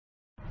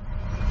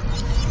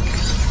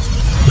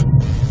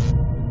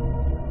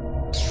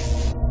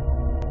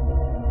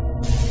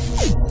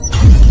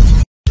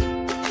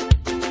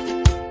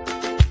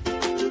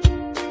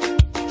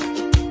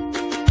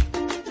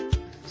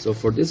So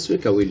for this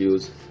trick I will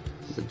use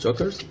the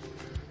jokers,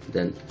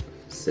 then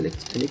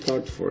select any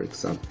card, for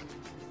example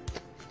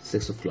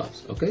 6 of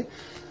clubs. Okay,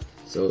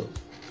 so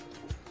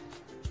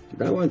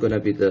that one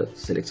gonna be the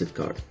selected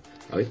card.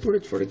 I will put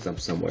it, for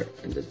example, somewhere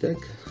in the deck,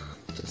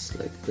 just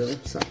like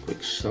that. Some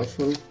quick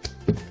shuffle.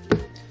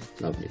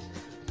 Lovely.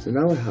 So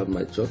now I have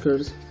my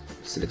jokers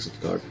selected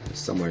card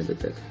somewhere in the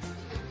deck.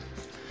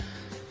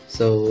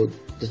 So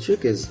the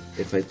trick is,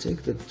 if I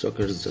take the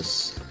jokers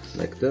just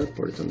like that,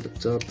 put it on the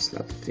top,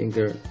 snap the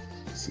finger,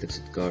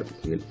 selected card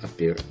will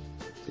appear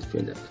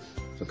between them.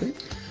 Okay,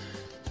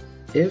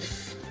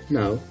 if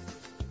now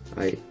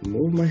I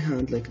move my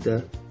hand like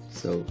that,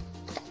 so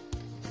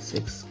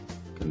 6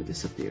 gonna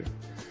disappear.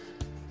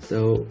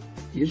 So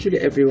usually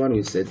everyone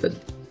will say that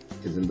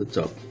is in the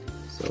top,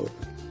 so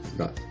it's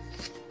not.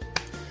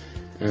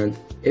 And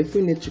if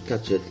we need to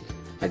catch it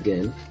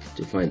again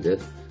to find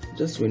it,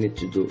 just we need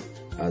to do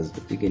as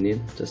the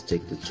beginning, just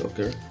take the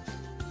joker,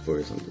 put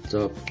it on the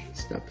top,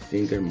 snap a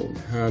finger, move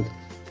the hand.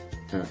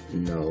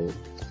 No,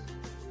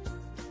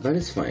 that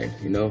is fine,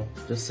 you know,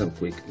 just some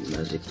quick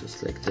magic,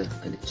 just like that,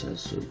 and it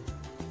changes to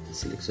the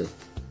selected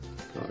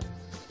card.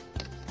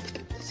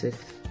 6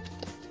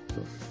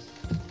 of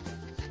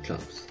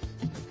clubs.